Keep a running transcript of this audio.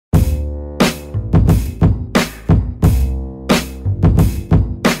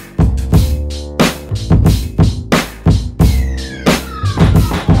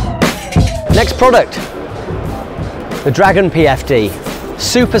product, the Dragon PFD.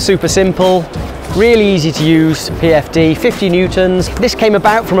 Super simple, really easy to use PFD, 50 newtons. This came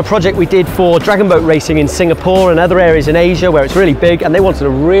about from a project we did for dragon boat racing in Singapore and other areas in Asia where it's really big, and they wanted a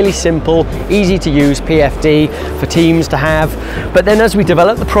really simple, easy to use PFD for teams to have. But then as we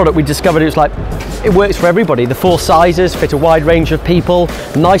developed the product, we discovered it works for everybody. The 4 sizes fit a wide range of people,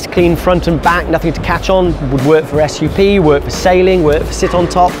 nice clean front and back, nothing to catch on, would work for SUP, work for sailing, work for sit on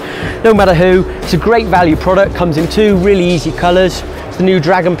top, no matter who. It's a great value product, comes in 2 really easy colours. It's the new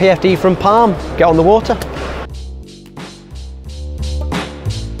Dragon PFD from Palm. Get on the water.